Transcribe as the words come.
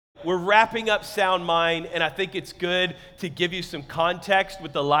We're wrapping up Sound Mind, and I think it's good to give you some context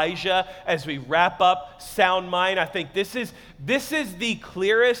with Elijah as we wrap up Sound Mind. I think this is the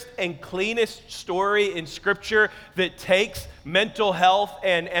clearest and cleanest story in Scripture that takes mental health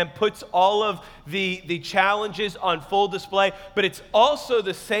and puts all of the challenges on full display, but it's also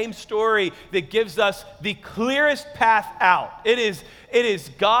the same story that gives us the clearest path out. It is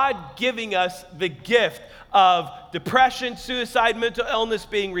God giving us the gift of depression, suicide, mental illness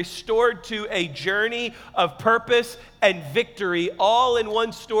being restored to a journey of purpose and victory all in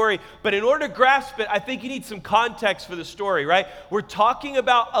one story. But in order to grasp it, I think you need some context for the story, right? We're talking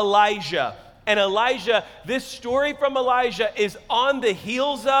about Elijah. And Elijah, this story from Elijah is on the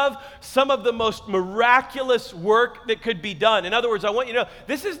heels of some of the most miraculous work that could be done. In other words, I want you to know,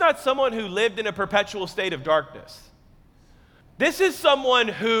 this is not someone who lived in a perpetual state of darkness. This is someone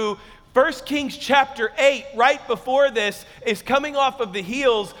who 1 Kings chapter 8, right before this, is coming off of the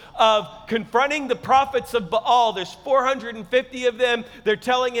heels of confronting the prophets of Baal. There's 450 of them. They're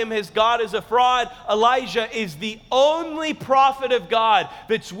telling him his God is a fraud. Elijah is the only prophet of God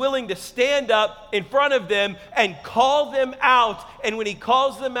that's willing to stand up in front of them and call them out. And when he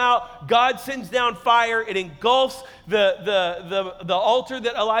calls them out, God sends down fire. It engulfs the altar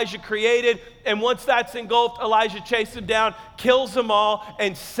that Elijah created. And once that's engulfed, Elijah chases them down, kills them all,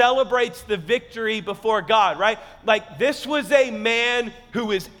 and celebrates the victory before God, right? Like, this was a man who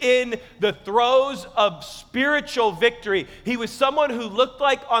was in the throes of spiritual victory. He was someone who looked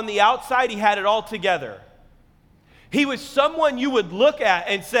like on the outside he had it all together. He was someone you would look at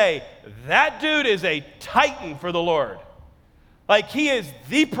and say, that dude is a titan for the Lord. Like, he is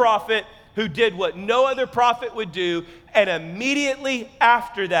the prophet who did what no other prophet would do, and immediately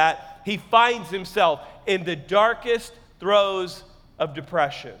after that, he finds himself in the darkest throes of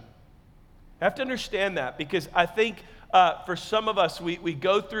depression. I have to understand that, because I think for some of us, we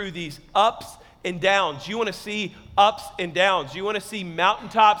go through these ups and downs. You want to see ups and downs. You want to see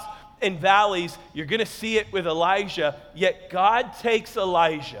mountaintops and valleys. You're going to see it with Elijah. Yet God takes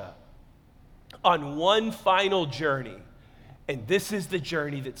Elijah on one final journey, and this is the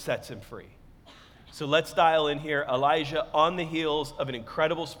journey that sets him free. So let's dial in here. Elijah on the heels of an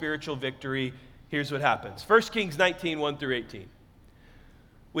incredible spiritual victory. Here's what happens. 1 Kings 19, 1 through 18.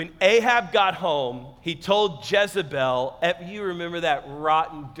 When Ahab got home, he told Jezebel, you remember that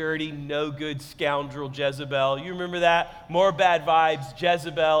rotten, dirty, no good scoundrel Jezebel? You remember that? More bad vibes,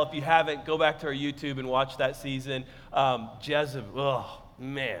 Jezebel. If you haven't, go back to our YouTube and watch that season. Jezebel, oh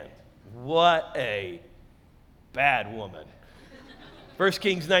man, what a bad woman. 1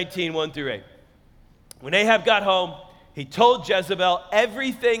 Kings 19, 1 through 8. When Ahab got home, he told Jezebel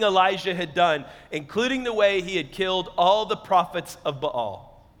everything Elijah had done, including the way he had killed all the prophets of Baal.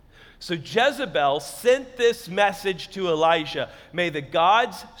 So Jezebel sent this message to Elijah: may the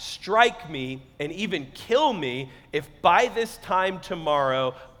gods strike me and even kill me if by this time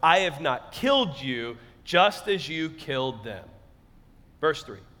tomorrow I have not killed you just as you killed them. Verse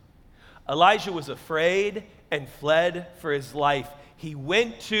 3. Elijah was afraid and fled for his life. He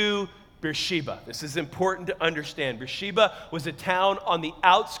went to Beersheba. This is important to understand. Beersheba was a town on the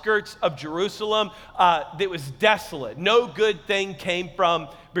outskirts of Jerusalem that was desolate. No good thing came from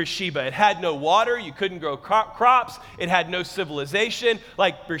Beersheba. It had no water. You couldn't grow crops. It had no civilization.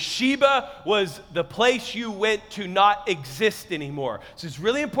 Like, Beersheba was the place you went to not exist anymore. So it's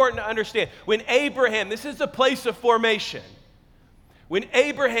really important to understand. When Abraham, this is a place of formation. When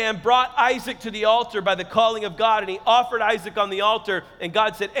Abraham brought Isaac to the altar by the calling of God, and he offered Isaac on the altar, and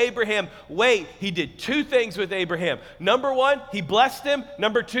God said, Abraham, wait. He did two things with Abraham. Number one, he blessed him.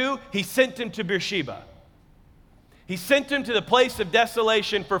 Number two, he sent him to Beersheba. He sent him to the place of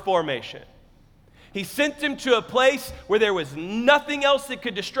desolation for formation. He sent him to a place where there was nothing else that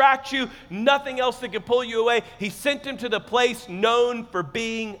could distract you, nothing else that could pull you away. He sent him to the place known for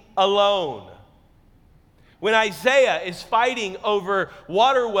being alone. When Isaiah is fighting over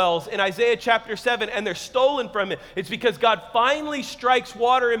water wells in Isaiah chapter 7 and they're stolen from him, it's because God finally strikes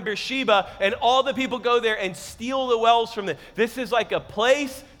water in Beersheba and all the people go there and steal the wells from them. This is like a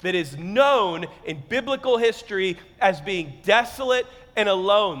place that is known in biblical history as being desolate and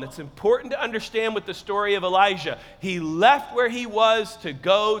alone. That's important to understand with the story of Elijah. He left where he was to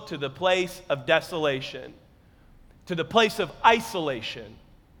go to the place of desolation, to the place of isolation,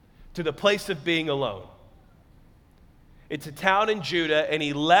 to the place of being alone. It's a town in Judah, and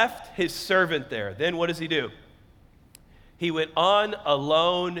he left his servant there. Then what does he do? He went on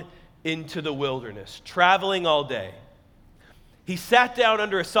alone into the wilderness, traveling all day. He sat down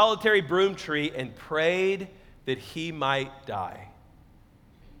under a solitary broom tree and prayed that he might die.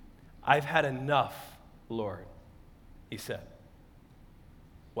 I've had enough, Lord, he said.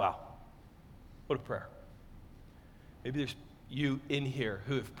 Wow. What a prayer. Maybe there's you in here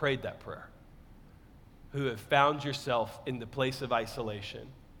who have prayed that prayer, who have found yourself in the place of isolation,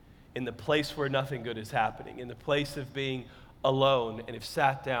 in the place where nothing good is happening, in the place of being alone, and have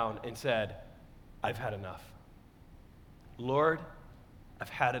sat down and said, I've had enough. Lord, I've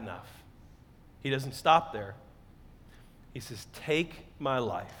had enough. He doesn't stop there. He says, take my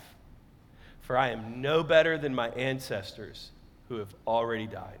life, for I am no better than my ancestors who have already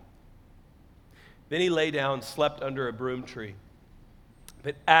died. Then he lay down, slept under a broom tree.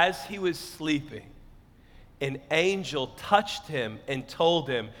 But as he was sleeping, an angel touched him and told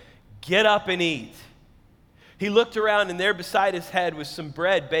him, get up and eat. He looked around, and there beside his head was some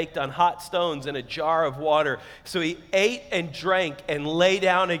bread baked on hot stones and a jar of water. So he ate and drank and lay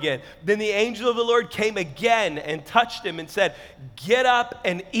down again. Then the angel of the Lord came again and touched him and said, get up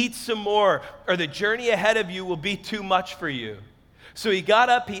and eat some more, or the journey ahead of you will be too much for you. So he got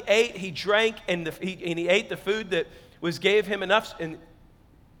up, he ate, he drank, and he ate the food that gave him enough. And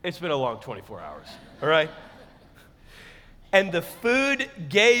it's been a long 24 hours, all right? And the food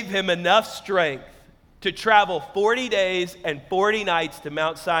gave him enough strength to travel 40 days and 40 nights to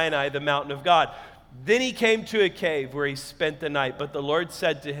Mount Sinai, the mountain of God. Then he came to a cave where he spent the night. But the Lord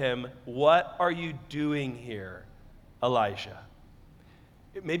said to him, what are you doing here, Elijah?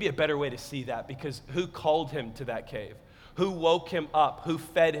 It may be a better way to see that, because who called him to that cave? Who woke him up? Who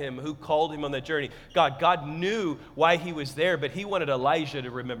fed him? Who called him on that journey? God. God knew why he was there, but he wanted Elijah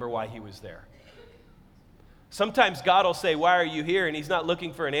to remember why he was there. Sometimes God will say, why are you here? And he's not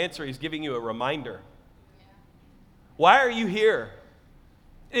looking for an answer. He's giving you a reminder. Why are you here?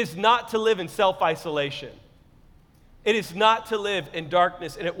 It is not to live in self-isolation. It is not to live in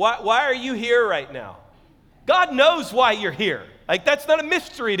darkness. And why are you here right now? God knows why you're here. Like, that's not a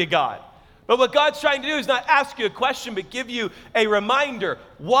mystery to God. But what God's trying to do is not ask you a question, but give you a reminder.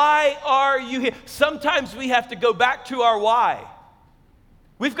 Why are you here? Sometimes we have to go back to our why.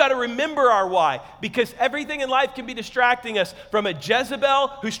 We've got to remember our why, because everything in life can be distracting us, from a Jezebel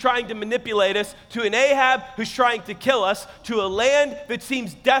who's trying to manipulate us, to an Ahab who's trying to kill us, to a land that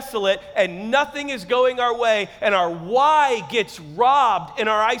seems desolate and nothing is going our way, and our why gets robbed in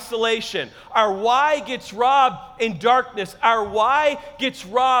our isolation. Our why gets robbed in darkness. Our why gets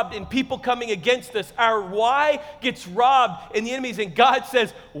robbed in people coming against us. Our why gets robbed in the enemies. And God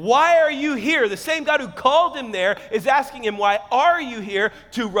says, why are you here? The same God who called him there is asking him, why are you here?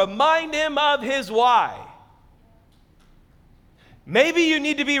 To remind him of his why. Maybe you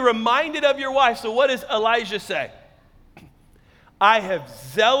need to be reminded of your why. So what does Elijah say? I have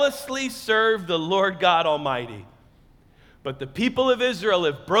zealously served the Lord God Almighty. But the people of Israel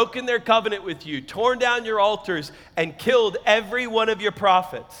have broken their covenant with you, torn down your altars, and killed every one of your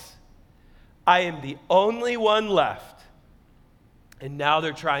prophets. I am the only one left, and now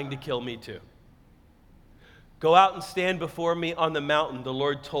they're trying to kill me too. Go out and stand before me on the mountain, the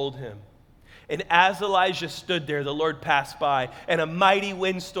Lord told him. And as Elijah stood there, the Lord passed by, and a mighty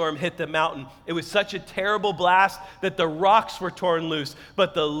windstorm hit the mountain. It was such a terrible blast that the rocks were torn loose,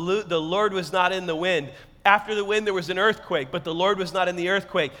 but the Lord was not in the wind. After the wind, there was an earthquake, but the Lord was not in the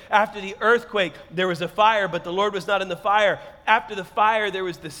earthquake. After the earthquake, there was a fire, but the Lord was not in the fire. After the fire, there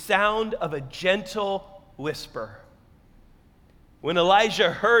was the sound of a gentle whisper. When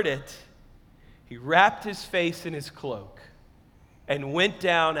Elijah heard it, he wrapped his face in his cloak and went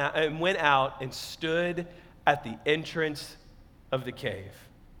out and stood at the entrance of the cave.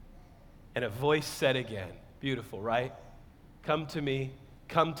 And a voice said again, beautiful, right? Come to me,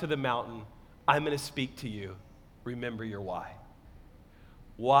 come to the mountain. I'm going to speak to you. Remember your why.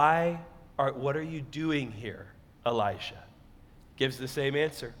 What are you doing here, Elijah? Gives the same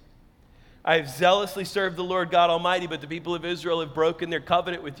answer. I have zealously served the Lord God Almighty, but the people of Israel have broken their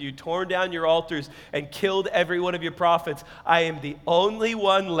covenant with you, torn down your altars, and killed every one of your prophets. I am the only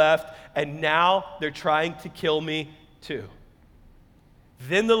one left, and now they're trying to kill me too.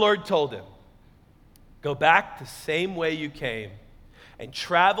 Then the Lord told him, go back the same way you came, and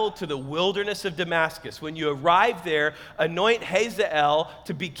travel to the wilderness of Damascus. When you arrive there, anoint Hazael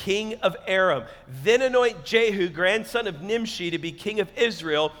to be king of Aram. Then anoint Jehu, grandson of Nimshi, to be king of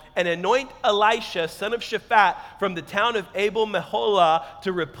Israel, and anoint Elisha, son of Shaphat, from the town of Abel Meholah,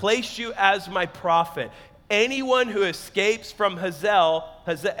 to replace you as my prophet. Anyone who escapes from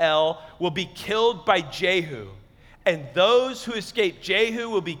Hazael will be killed by Jehu, and those who escape Jehu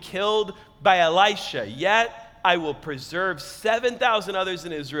will be killed by Elisha. Yet I will preserve 7,000 others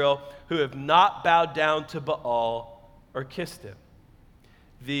in Israel who have not bowed down to Baal or kissed him.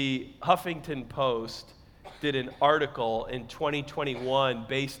 The Huffington Post did an article in 2021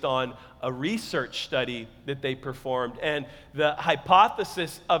 based on a research study that they performed. And the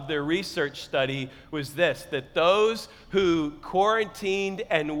hypothesis of their research study was this, that those who quarantined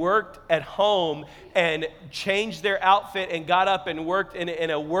and worked at home and changed their outfit and got up and worked in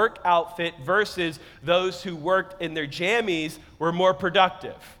a work outfit versus those who worked in their jammies were more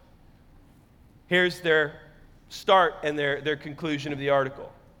productive. Here's their start and their conclusion of the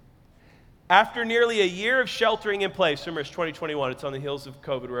article. After nearly a year of sheltering in place, remember it's 2021, it's on the heels of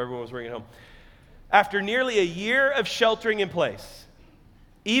COVID where everyone was working at home. After nearly a year of sheltering in place,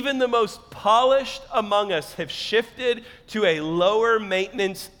 even the most polished among us have shifted to a lower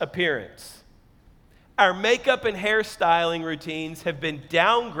maintenance appearance. Our makeup and hairstyling routines have been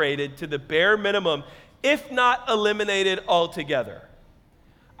downgraded to the bare minimum, if not eliminated altogether.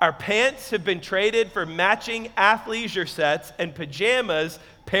 Our pants have been traded for matching athleisure sets and pajamas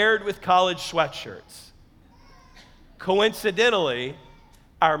paired with college sweatshirts. Coincidentally,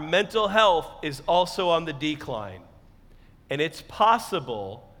 our mental health is also on the decline, and it's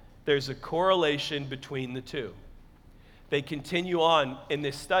possible there's a correlation between the two. They continue on in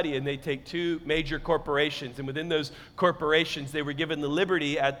this study, and they take two major corporations, and within those corporations, they were given the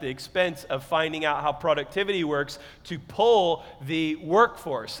liberty at the expense of finding out how productivity works to pull the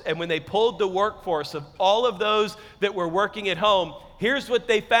workforce. And when they pulled the workforce of all of those that were working at home, here's what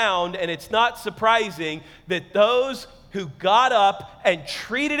they found, and it's not surprising, that those who got up and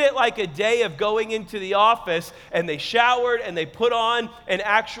treated it like a day of going into the office, and they showered and they put on an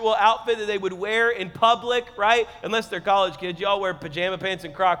actual outfit that they would wear in public, right? Unless they're college kids, y'all wear pajama pants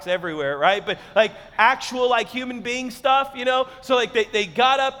and Crocs everywhere, right? But like actual like human being stuff, you know? So like they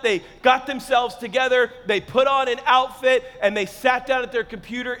got up, they got themselves together, they put on an outfit, and they sat down at their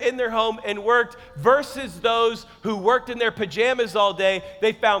computer in their home and worked, versus those who worked in their pajamas all day.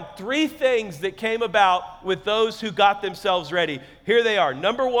 They found three things that came about with those who got themselves ready. Here they are.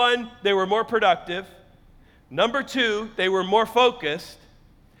 Number one, they were more productive. Number two, they were more focused.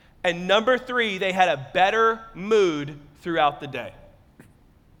 And number three, they had a better mood throughout the day.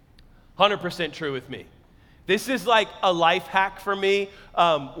 100% true with me. This is like a life hack for me.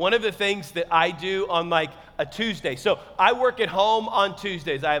 One of the things that I do on like a Tuesday. So I work at home on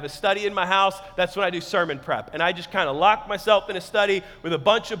Tuesdays. I have a study in my house. That's when I do sermon prep. And I just kind of lock myself in a study with a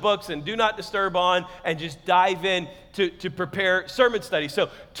bunch of books and do not disturb on and just dive in to prepare sermon studies. So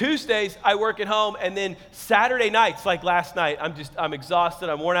Tuesdays I work at home, and then Saturday nights, like last night, I'm exhausted.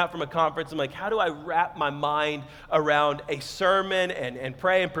 I'm worn out from a conference. I'm like, how do I wrap my mind around a sermon and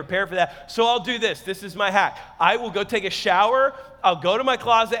pray and prepare for that? So I'll do this. This is my hack. I will go take a shower. I'll go to my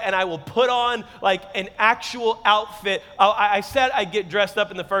closet and I will put on like an actual outfit. I said I'd get dressed up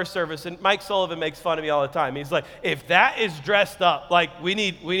in the first service, and Mike Sullivan makes fun of me all the time. He's like, if that is dressed up, like we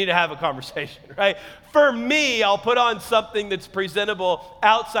need to have a conversation, right? For me, I'll put on something that's presentable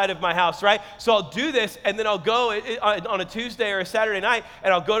outside of my house, right? So I'll do this, and then I'll go on a Tuesday or a Saturday night,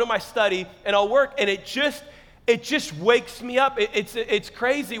 and I'll go to my study and I'll work, and it just wakes me up. It's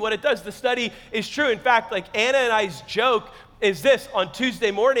crazy what it does. The study is true. In fact, like Anna and I's joke is this: on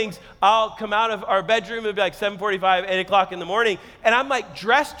Tuesday mornings, I'll come out of our bedroom, it'll be like 7:45, 8 o'clock in the morning, and I'm like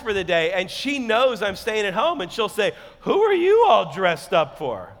dressed for the day, and she knows I'm staying at home, and she'll say, who are you all dressed up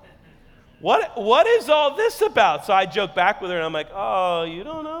for? What is all this about? So I joke back with her, and I'm like, oh, you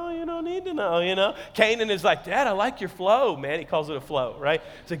don't know, you don't need to know, you know? Kanan is like, Dad, I like your flow, man. He calls it a flow, right?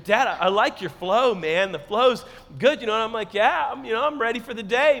 It's like, Dad, I like your flow, man. The flow's good, you know? And I'm like, yeah, I'm ready for the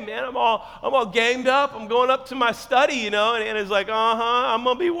day, man. I'm all gamed up. I'm going up to my study, you know? And Anna's like, I'm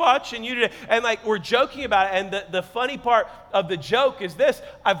going to be watching you today. And like, we're joking about it. And the funny part of the joke is this: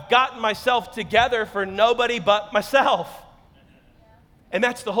 I've gotten myself together for nobody but myself. And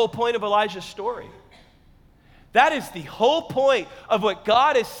that's the whole point of Elijah's story. That is the whole point of what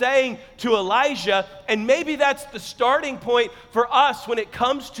God is saying to Elijah, and maybe that's the starting point for us when it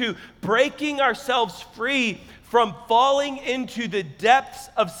comes to breaking ourselves free from falling into the depths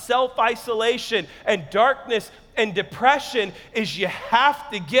of self-isolation and darkness and depression. Is you have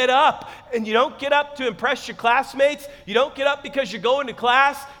to get up. And you don't get up to impress your classmates. You don't get up because you're going to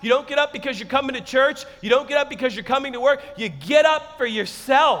class. You don't get up because you're coming to church. You don't get up because you're coming to work. You get up for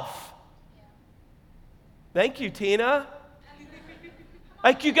yourself. Thank you, Tina.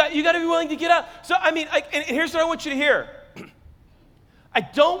 Like you got to be willing to get up. So I mean, and here's what I want you to hear. I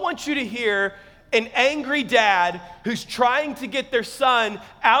don't want you to hear an angry dad who's trying to get their son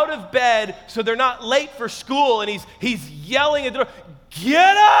out of bed so they're not late for school, and he's yelling at the door,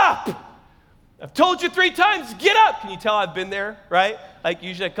 get up! I've told you 3 times, get up! Can you tell I've been there, right? Like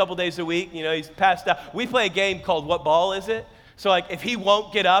usually a couple days a week, you know, he's passed out. We play a game called What Ball Is It? So like if he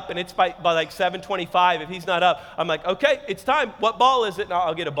won't get up and it's by like 7:25, if he's not up, I'm like, okay, it's time. What ball is it? And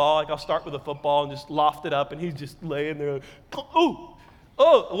I'll get a ball. Like I'll start with a football and just loft it up, and he's just laying there. Like, oh,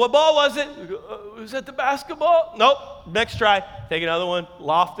 what ball was it? Was that the basketball? Nope. Next try. Take another one.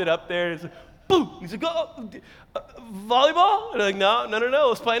 Loft it up there. It's like, boom. He's like, volleyball? And I'm like, no.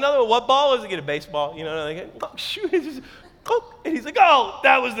 Let's play another one. What ball was it? Get a baseball. You know, like, oh, shoot. And he's like, oh,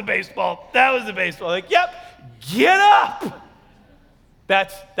 that was the baseball. Like, yep. Get up.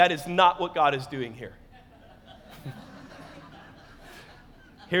 That is not what God is doing here.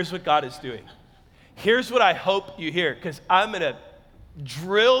 Here's what God is doing. Here's what I hope you hear, because I'm going to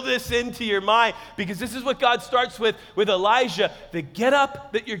drill this into your mind, because this is what God starts with Elijah. The get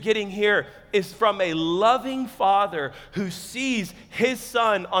up that you're getting here is from a loving father who sees his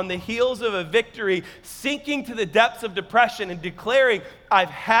son on the heels of a victory, sinking to the depths of depression and declaring, I've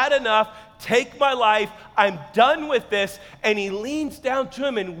had enough. Take my life. I'm done with this. And he leans down to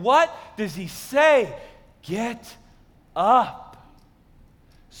him, and what does he say? Get up.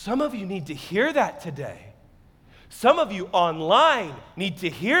 Some of you need to hear that today. Some of you online need to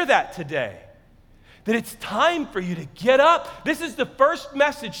hear that today. That it's time for you to get up. This is the first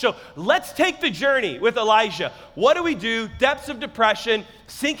message. So let's take the journey with Elijah. What do we do? Depths of depression,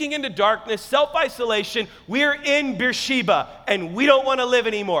 sinking into darkness, self-isolation. We're in Beersheba, and we don't want to live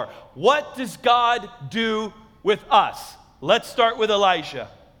anymore. What does God do with us? Let's start with Elijah.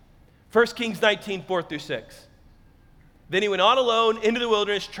 1 Kings 19, 4-6. Then he went on alone into the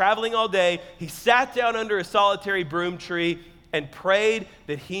wilderness, traveling all day. He sat down under a solitary broom tree and prayed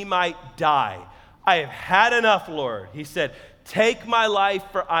that he might die. I have had enough, Lord. He said, take my life,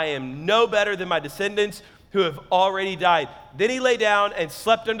 for I am no better than my descendants who have already died. Then he lay down and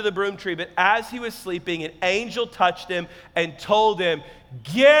slept under the broom tree. But as he was sleeping, an angel touched him and told him,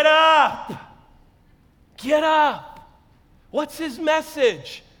 get up. Get up. What's his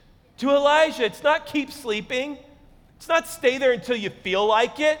message to Elijah? It's not keep sleeping. It's not stay there until you feel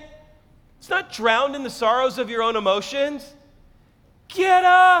like it. It's not drown in the sorrows of your own emotions. Get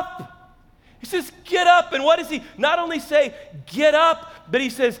up. He says, get up. And what does he not only say, get up, but he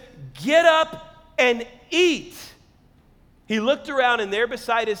says, get up and eat. He looked around, and there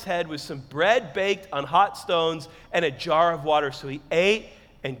beside his head was some bread baked on hot stones and a jar of water. So he ate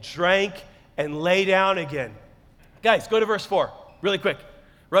and drank and lay down again. Guys, go to verse 4 really quick.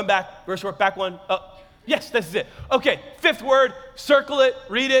 Run back, verse 4, back one. Oh, yes, this is it. Okay, fifth word, circle it,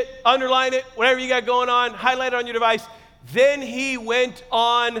 read it, underline it, whatever you got going on, highlight it on your device. Then he went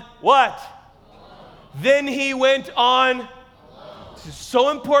on what? Then he went on. This is so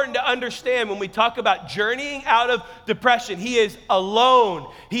important to understand when we talk about journeying out of depression. He is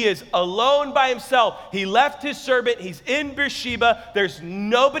alone. He is alone by himself. He left his servant. He's in Beersheba. There's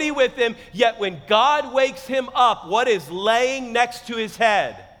nobody with him. Yet when God wakes him up, what is laying next to his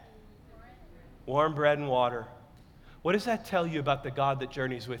head? Warm bread and water. What does that tell you about the God that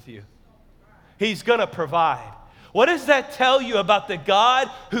journeys with you? He's going to provide. What does that tell you about the God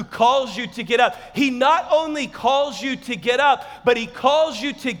who calls you to get up? He not only calls you to get up, but he calls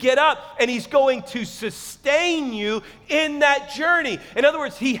you to get up, and he's going to sustain you in that journey. In other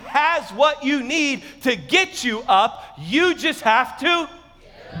words, he has what you need to get you up. You just have to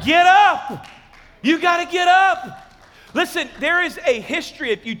get up. You got to get up. Listen, there is a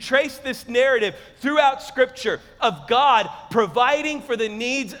history, if you trace this narrative throughout Scripture, of God providing for the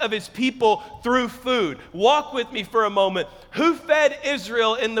needs of his people through food. Walk with me for a moment. Who fed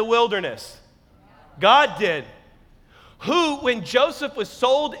Israel in the wilderness? God did. Who, when Joseph was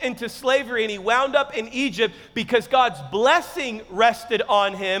sold into slavery and he wound up in Egypt because God's blessing rested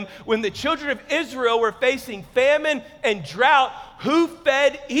on him, when the children of Israel were facing famine and drought, who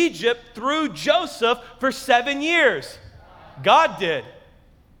fed Egypt through Joseph for 7 years? God did.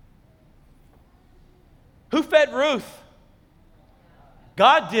 Who fed Ruth?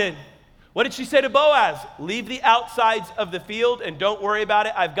 God did. What did she say to Boaz? Leave the outsides of the field and don't worry about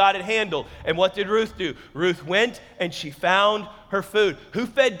it. I've got it handled. And what did Ruth do? Ruth went and she found her food. Who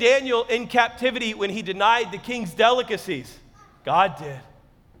fed Daniel in captivity when he denied the king's delicacies? God did.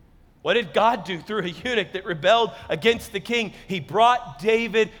 What did God do through a eunuch that rebelled against the king? He brought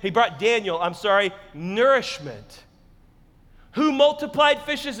Daniel, nourishment. Who multiplied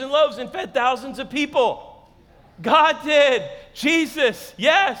fishes and loaves and fed thousands of people? God did. Jesus,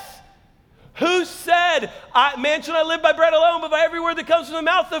 yes. Who said, man shall not live by bread alone, but by every word that comes from the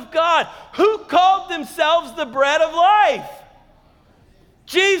mouth of God? Who called themselves the bread of life?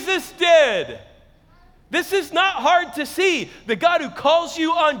 Jesus did. This is not hard to see. The God who calls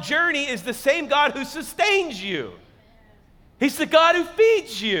you on journey is the same God who sustains you. He's the God who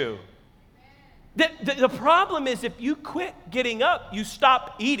feeds you. The problem is if you quit getting up, you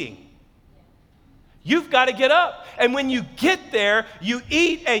stop eating. You've got to get up. And when you get there, you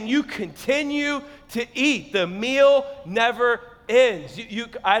eat and you continue to eat. The meal never ends.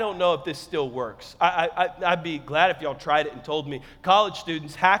 I don't know if this still works. I'd be glad if y'all tried it and told me. College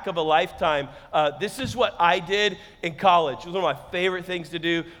students, hack of a lifetime. This is what I did in college. It was one of my favorite things to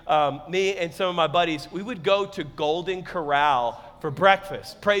do. Me and some of my buddies, we would go to Golden Corral for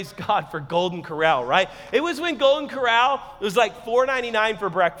breakfast. Praise God for Golden Corral, right? It was when Golden Corral, it was like $4.99 for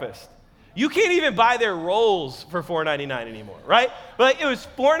breakfast. You can't even buy their rolls for $4.99 anymore, right? But it was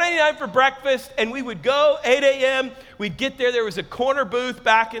 $4.99 for breakfast, and we would go 8 a.m. We'd get there. There was a corner booth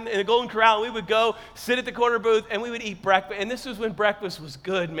back in the Golden Corral, and we would go sit at the corner booth, and we would eat breakfast. And this was when breakfast was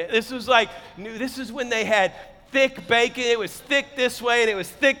good, man. This is when they had thick bacon. It was thick this way, and it was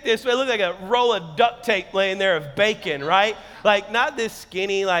thick this way. It looked like a roll of duct tape laying there of bacon, right? Like not this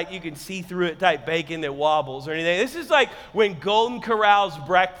skinny, like you can see through it type bacon that wobbles or anything. This is like when Golden Corral's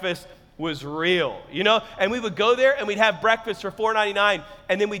breakfast was real, and we would go there and we'd have breakfast for $4.99,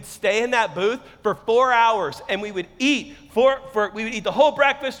 and then we'd stay in that booth for 4 hours, and we would eat we would eat the whole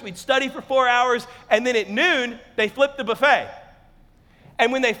breakfast, we'd study for 4 hours, and then at noon they flipped the buffet.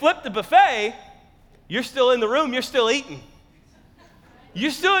 And when they flipped the buffet, you're still in the room, you're still eating.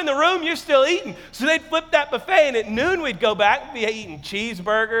 You're still in the room, you're still eating. So they'd flip that buffet, and at noon we'd go back, be eating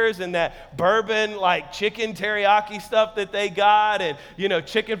cheeseburgers and that bourbon, like chicken teriyaki stuff that they got, and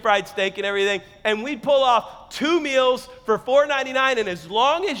chicken fried steak and everything. And we'd pull off 2 meals for $4.99, and as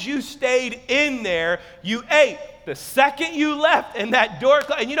long as you stayed in there, you ate. The second you left and that door,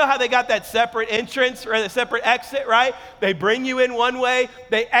 and you know how they got that separate entrance or the separate exit, right? They bring you in one way,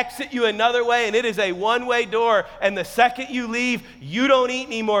 they exit you another way, and it is a one-way door. And the second you leave, you don't eat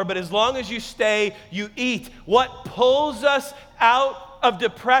anymore. But as long as you stay, you eat. What pulls us out of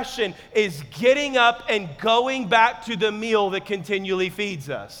depression is getting up and going back to the meal that continually feeds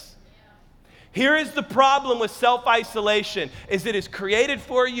us. Here is the problem with self-isolation, is it has created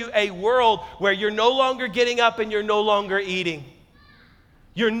for you a world where you're no longer getting up and you're no longer eating.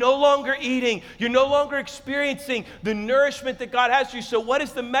 You're no longer eating. You're no longer experiencing the nourishment that God has for you. So what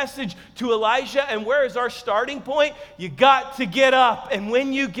is the message to Elijah, and where is our starting point? You got to get up, and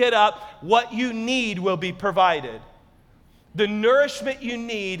when you get up, what you need will be provided. The nourishment you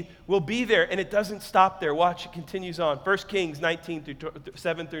need will be there, and it doesn't stop there. Watch, it continues on. 1 Kings 19,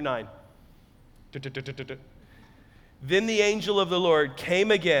 7 through 9. Then the angel of the Lord came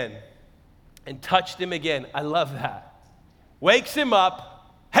again and touched him again. I love that. Wakes him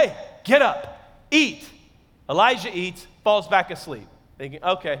up. Hey, get up, eat. Elijah eats, falls back asleep. Thinking,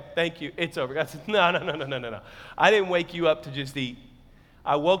 okay, thank you, it's over. God said, no. I didn't wake you up to just eat.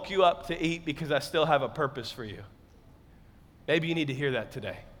 I woke you up to eat because I still have a purpose for you. Maybe you need to hear that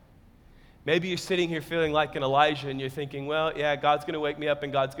today. Maybe you're sitting here feeling like an Elijah and you're thinking, well, yeah, God's going to wake me up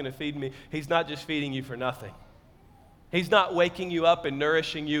and God's going to feed me. He's not just feeding you for nothing. He's not waking you up and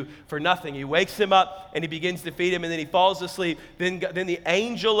nourishing you for nothing. He wakes him up and he begins to feed him, and then he falls asleep. Then the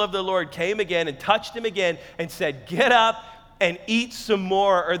angel of the Lord came again and touched him again and said, get up and eat some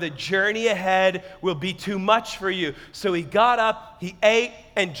more, or the journey ahead will be too much for you. So he got up, he ate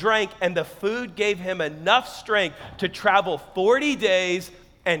and drank, and the food gave him enough strength to travel 40 days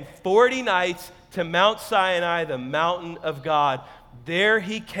and 40 nights to Mount Sinai, the mountain of God. There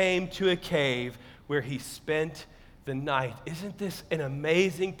he came to a cave where he spent the night. Isn't this an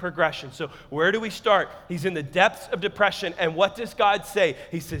amazing progression? So where do we start? He's in the depths of depression, and what does God say?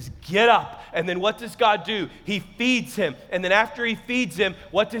 He says, get up. And then what does God do? He feeds him. And then after he feeds him,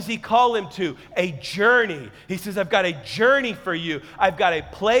 what does he call him to? A journey. He says, I've got a journey for you. I've got a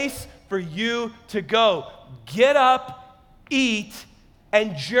place for you to go. Get up, eat,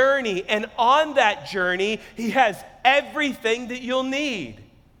 and journey. And on that journey, he has everything that you'll need.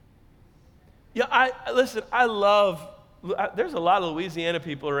 Yeah, there's a lot of Louisiana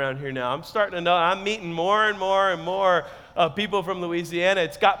people around here now. I'm starting to know, I'm meeting more and more people from Louisiana.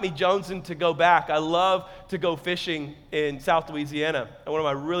 It's got me jonesing to go back. I love to go fishing in South Louisiana. And one of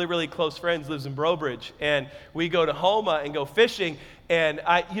my really, really close friends lives in Brobridge, and we go to Houma and go fishing. And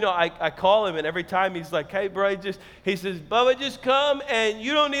I call him, and every time he's like, hey, bro, he says, Bubba, just come, and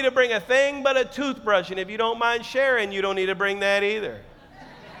you don't need to bring a thing but a toothbrush. And if you don't mind sharing, you don't need to bring that either.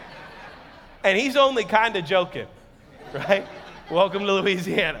 And he's only kind of joking, right? Welcome to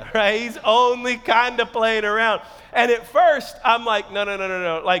Louisiana, right? He's only kind of playing around. And at first, I'm like,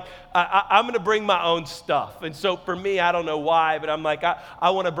 no. Like, I'm going to bring my own stuff. And so for me, I don't know why, but I'm like, I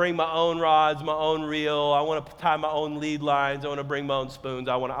want to bring my own rods, my own reel. I want to tie my own lead lines. I want to bring my own spoons.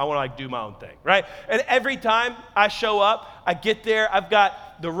 I want to like do my own thing, right? And every time I show up, I get there, I've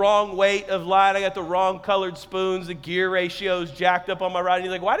got the wrong weight of line. I got the wrong colored spoons. The gear ratio's jacked up on my ride. And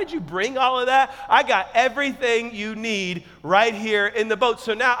he's like, why did you bring all of that? I got everything you need right here in the boat.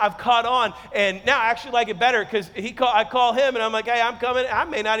 So now I've caught on, and now I actually like it better because I call him, and I'm like, hey, I'm coming. I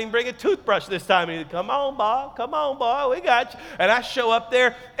may not even bring a toothbrush this time. And he's like, come on, boy, we got you. And I show up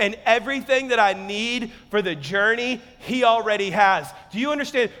there, and everything that I need for the journey, he already has. Do you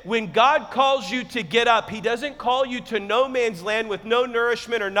understand? When God calls you to get up, he doesn't call you to no man's land with no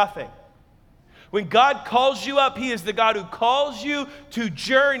nourishment or nothing. When God calls you up, he is the God who calls you to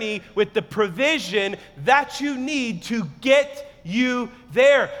journey with the provision that you need to get you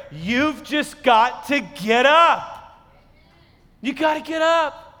there. You've just got to get up. You got to get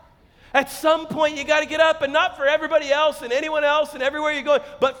up. At some point, you got to get up, and not for everybody else and anyone else and everywhere you're going,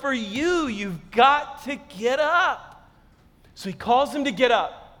 but for you, you've got to get up. So he calls him to get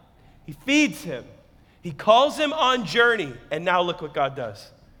up. He feeds him. He calls him on journey, and now look what God does.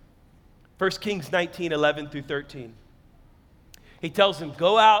 1 Kings 19, 11 through 13. He tells him,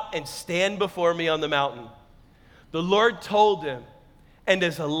 go out and stand before me on the mountain. The Lord told him, and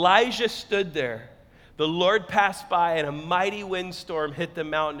as Elijah stood there, the Lord passed by, and a mighty windstorm hit the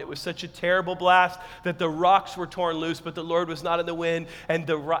mountain. It was such a terrible blast that the rocks were torn loose, but the Lord was not in the wind. And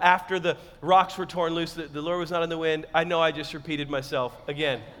after the rocks were torn loose, the Lord was not in the wind. I know I just repeated myself.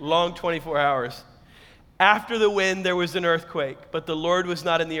 Again, long 24 hours. After the wind, there was an earthquake, but the Lord was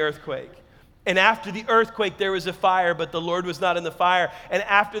not in the earthquake. And after the earthquake, there was a fire, but the Lord was not in the fire. And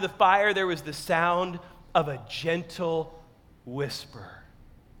after the fire, there was the sound of a gentle whisper.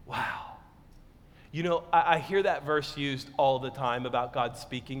 Wow. You know, I hear that verse used all the time about God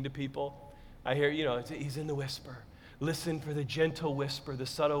speaking to people. I hear, he's in the whisper. Listen for the gentle whisper, the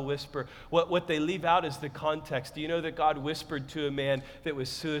subtle whisper. What they leave out is the context. Do you know that God whispered to a man that was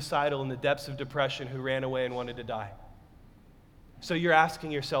suicidal in the depths of depression who ran away and wanted to die? So you're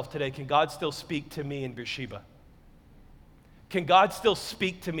asking yourself today, can God still speak to me in Beersheba? Can God still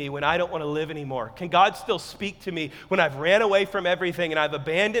speak to me when I don't want to live anymore? Can God still speak to me when I've ran away from everything and I've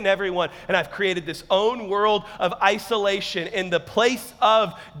abandoned everyone and I've created this own world of isolation in the place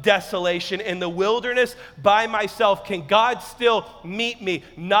of desolation in the wilderness by myself? Can God still meet me?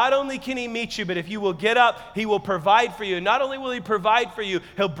 Not only can he meet you, but if you will get up, he will provide for you. Not only will he provide for you,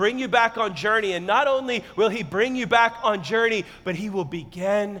 he'll bring you back on journey. And not only will he bring you back on journey, but he will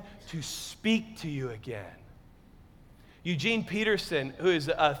begin to speak to you again. Eugene Peterson, who is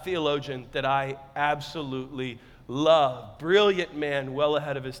a theologian that I absolutely love, brilliant man, well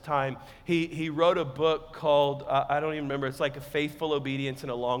ahead of his time, he wrote a book called, I don't even remember, it's like A Faithful Obedience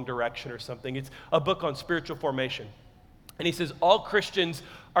in a Long Direction or something. It's a book on spiritual formation. And he says, all Christians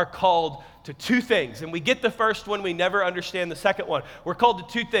are called to two things. And we get the first one, we never understand the second one. We're called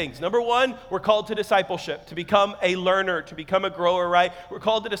to two things. Number one, we're called to discipleship, to become a learner, to become a grower, right? We're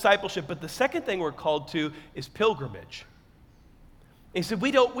called to discipleship. But the second thing we're called to is pilgrimage. He said,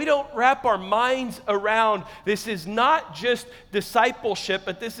 we don't wrap our minds around this is not just discipleship,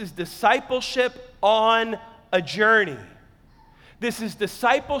 but this is discipleship on a journey. This is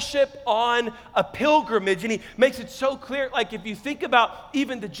discipleship on a pilgrimage. And he makes it so clear, like if you think about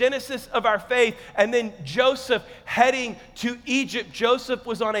even the genesis of our faith, and then Joseph heading to Egypt, Joseph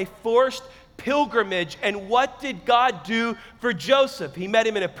was on a forced pilgrimage. And what did God do for Joseph? He met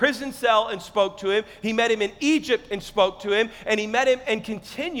him in a prison cell and spoke to him. He met him in Egypt and spoke to him. And he met him and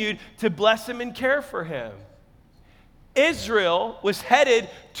continued to bless him and care for him. Israel was headed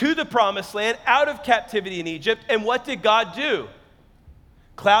to the promised land out of captivity in Egypt. And what did God do?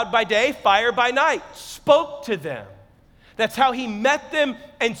 Cloud by day, fire by night. Spoke to them. That's how he met them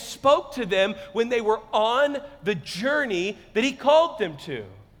and spoke to them when they were on the journey that he called them to.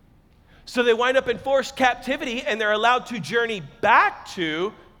 So they wind up in forced captivity and they're allowed to journey back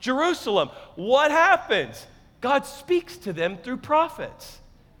to Jerusalem. What happens? God speaks to them through prophets.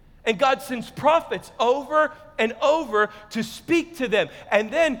 And God sends prophets over and over to speak to them.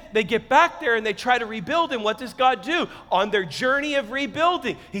 And then they get back there and they try to rebuild. And what does God do? On their journey of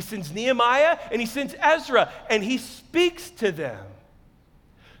rebuilding, he sends Nehemiah and he sends Ezra and he speaks to them.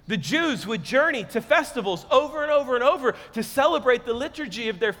 The Jews would journey to festivals over and over and over to celebrate the liturgy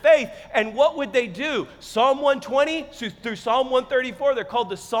of their faith. And what would they do? Psalm 120 through Psalm 134, they're called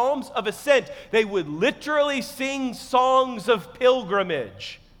the Psalms of Ascent. They would literally sing songs of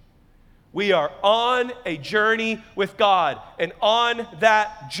pilgrimage. We are on a journey with God, and on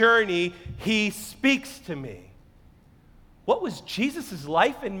that journey, he speaks to me. What was Jesus'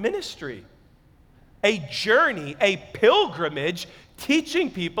 life and ministry? A journey, a pilgrimage,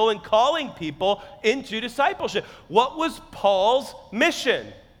 teaching people and calling people into discipleship. What was Paul's mission?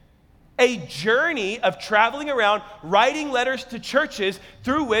 A journey of traveling around, writing letters to churches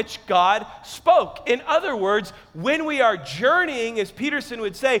through which God spoke. In other words, when we are journeying, as Peterson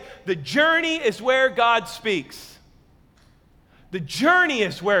would say, the journey is where God speaks. The journey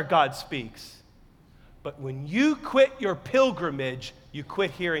is where God speaks. But when you quit your pilgrimage, you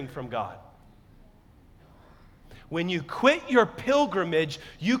quit hearing from God. When you quit your pilgrimage,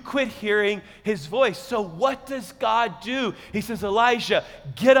 you quit hearing his voice. So what does God do? He says, Elijah,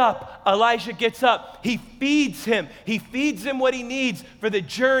 get up. Elijah gets up. He feeds him. He feeds him what he needs for the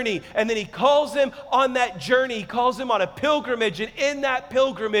journey. And then he calls him on that journey. He calls him on a pilgrimage. And in that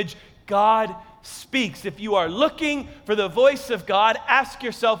pilgrimage, God speaks. If you are looking for the voice of God, ask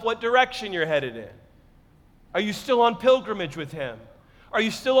yourself what direction you're headed in. Are you still on pilgrimage with him? Are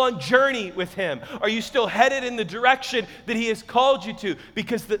you still on journey with him? Are you still headed in the direction that he has called you to?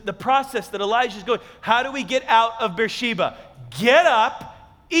 Because the process that Elijah is going, how do we get out of Beersheba? Get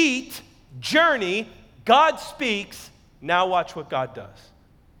up, eat, journey, God speaks, now watch what God does.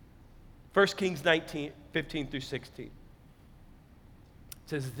 1 Kings 19, 15 through 16. It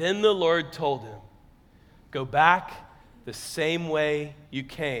says, then the Lord told him, go back the same way you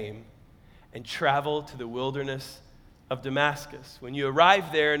came and travel to the wilderness of Damascus. When you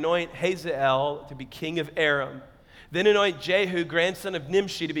arrive there, anoint Hazael to be king of Aram. Then anoint Jehu, grandson of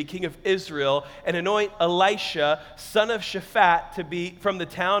Nimshi, to be king of Israel, and anoint Elisha, son of Shaphat, to be from the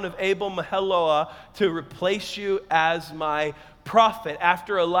town of Abel-Meholah, to replace you as my prophet.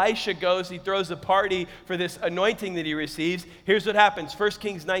 After Elisha goes, he throws a party for this anointing that he receives. Here's what happens. 1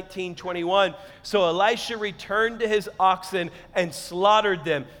 Kings 19:21. So Elisha returned to his oxen and slaughtered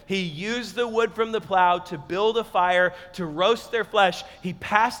them. He used the wood from the plow to build a fire to roast their flesh. He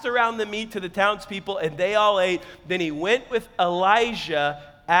passed around the meat to the townspeople, and they all ate. Then he went with Elijah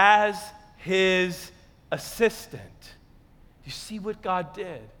as his assistant. You see what God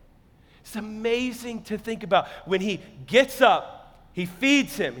did? It's amazing to think about. When he gets up, he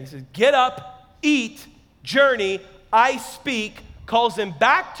feeds him. He says, get up, eat, journey, I speak, calls him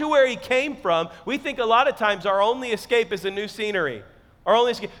back to where he came from. We think a lot of times our only escape is a new scenery. Our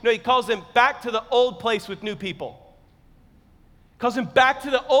only escape. No, he calls him back to the old place with new people. Calls him back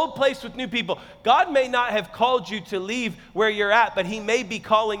to the old place with new people. God may not have called you to leave where you're at, but he may be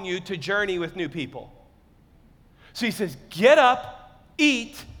calling you to journey with new people. So he says, get up,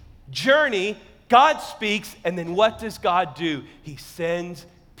 eat, journey, God speaks, and then what does God do? He sends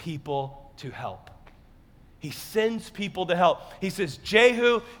people to help. He sends people to help. He says,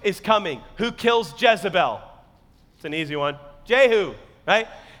 Jehu is coming. Who kills Jezebel? It's an easy one. Jehu, right?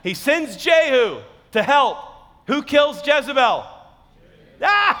 He sends Jehu to help. Who kills Jezebel?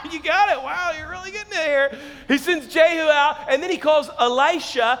 Ah, you got it. Wow, you're really getting it here. He sends Jehu out, and then he calls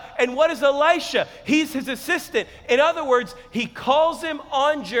Elisha. And what is Elisha? He's his assistant. In other words, he calls him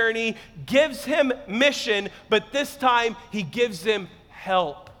on journey, gives him mission, but this time he gives him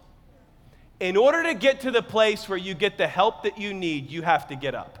help. In order to get to the place where you get the help that you need, you have to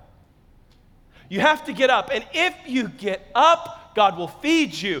get up. You have to get up. And if you get up, God will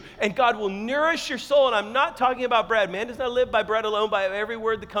feed you, and God will nourish your soul. And I'm not talking about bread. Man does not live by bread alone, by every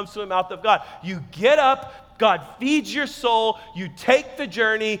word that comes from the mouth of God. You get up, God feeds your soul, you take the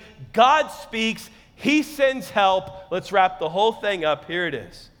journey, God speaks, he sends help. Let's wrap the whole thing up. Here it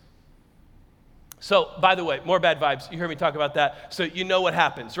is. So, by the way, more bad vibes. You heard me talk about that. So you know what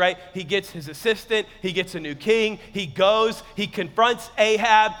happens, right? He gets his assistant. He gets a new king. He goes. He confronts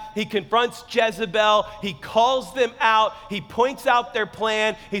Ahab. He confronts Jezebel. He calls them out. He points out their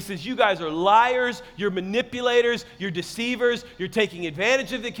plan. He says, you guys are liars. You're manipulators. You're deceivers. You're taking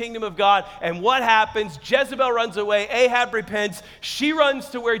advantage of the kingdom of God. And what happens? Jezebel runs away. Ahab repents. She runs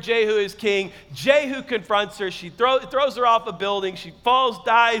to where Jehu is king. Jehu confronts her. She throws her off a building. She falls,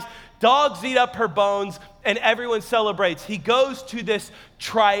 dies. Dogs eat up her bones, and everyone celebrates. He goes to this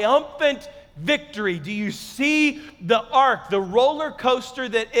triumphant victory. Do you see the arc, the roller coaster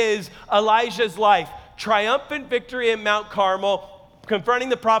that is Elijah's life? Triumphant victory in Mount Carmel, confronting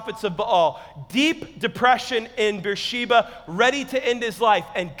the prophets of Baal. Deep depression in Beersheba, ready to end his life.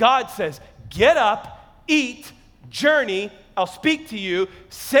 And God says, get up, eat, journey, I'll speak to you,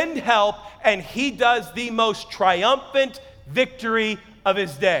 send help, and he does the most triumphant victory of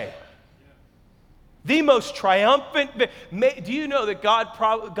his day. The most triumphant. Do you know that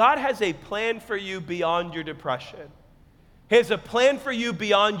God has a plan for you beyond your depression? He has a plan for you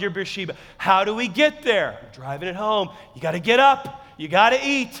beyond your Beersheba. How do we get there? I'm driving it home. You got to get up. You got to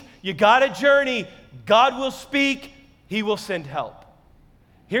eat. You got to journey. God will speak. He will send help.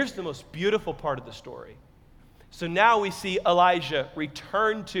 Here's the most beautiful part of the story. So now we see Elijah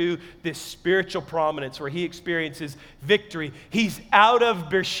return to this spiritual prominence where he experiences victory. He's out of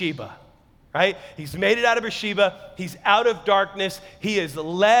Beersheba. right? He's made it out of Beersheba. He's out of darkness. He has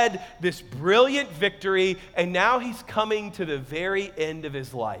led this brilliant victory, and now he's coming to the very end of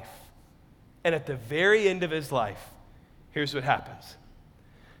his life. And at the very end of his life, here's what happens.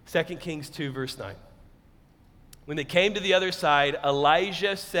 2 Kings 2, verse 9. When they came to the other side,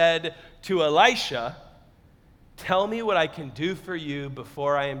 Elijah said to Elisha, "Tell me what I can do for you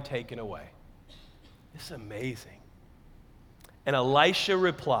before I am taken away." This is amazing. And Elisha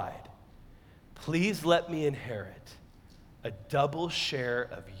replied, "Please let me inherit a double share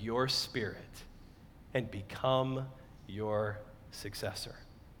of your spirit and become your successor."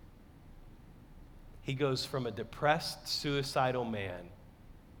 He goes from a depressed, suicidal man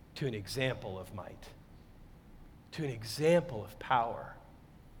to an example of might, to an example of power,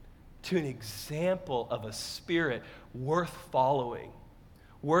 to an example of a spirit worth following,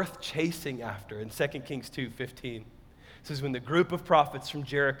 worth chasing after. In 2 Kings 2:15, it says, when the group of prophets from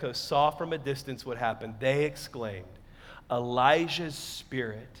Jericho saw from a distance what happened, they exclaimed, "Elijah's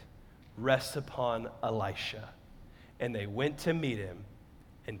spirit rests upon Elisha." And they went to meet him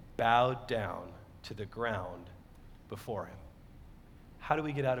and bowed down to the ground before him. How do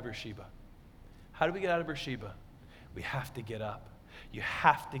we get out of Beersheba? How do we get out of Beersheba? We have to get up. You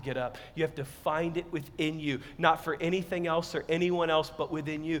have to get up. You have to find it within you, not for anything else or anyone else, but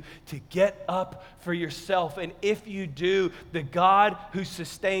within you, to get up for yourself. And if you do, the God who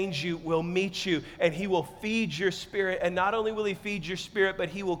sustains you will meet you, and he will feed your spirit. And not only will he feed your spirit, but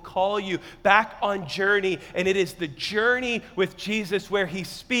he will call you back on journey. And it is the journey with Jesus where he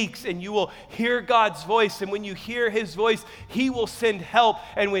speaks, and you will hear God's voice. And when you hear his voice, he will send help.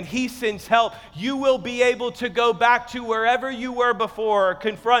 And when he sends help, you will be able to go back to wherever you were before, or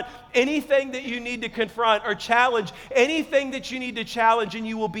confront anything that you need to confront, or challenge anything that you need to challenge, and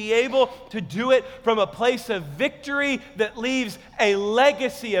you will be able to do it from a place of victory that leaves a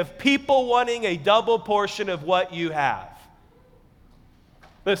legacy of people wanting a double portion of what you have.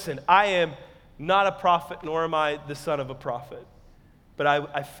 Listen, I am not a prophet, nor am I the son of a prophet, but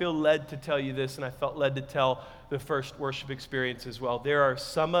I feel led to tell you this, and I felt led to tell the first worship experience as well. There are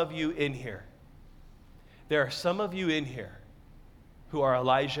some of you in here. There are some of you in here who are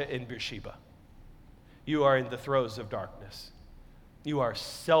Elijah in Beersheba. You are in the throes of darkness. You are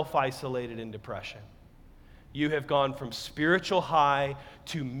self-isolated in depression. You have gone from spiritual high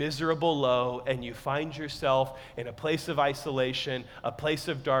to miserable low, and you find yourself in a place of isolation, a place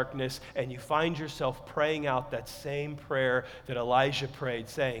of darkness, and you find yourself praying out that same prayer that Elijah prayed,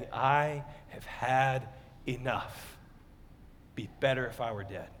 saying, "I have had enough. Be better if I were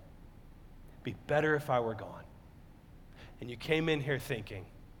dead. Be better if I were gone." And you came in here thinking,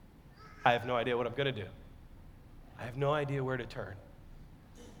 I have no idea what I'm going to do. I have no idea where to turn.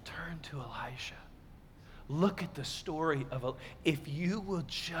 Turn to Elisha. Look at the story of, if you will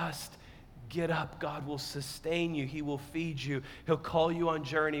just get up, God will sustain you. He will feed you. He'll call you on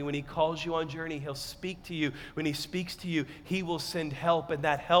journey. When he calls you on journey, he'll speak to you. When he speaks to you, he will send help, and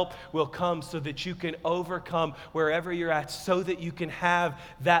that help will come so that you can overcome wherever you're at, so that you can have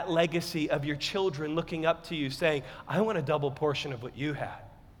that legacy of your children looking up to you saying, "I want a double portion of what you had."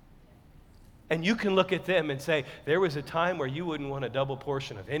 And you can look at them and say, "There was a time where you wouldn't want a double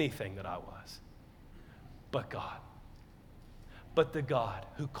portion of anything that I was." But God. But the God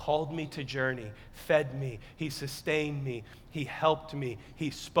who called me to journey, fed me, he sustained me, he helped me, he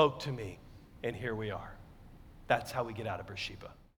spoke to me, and here we are. That's how we get out of Beersheba.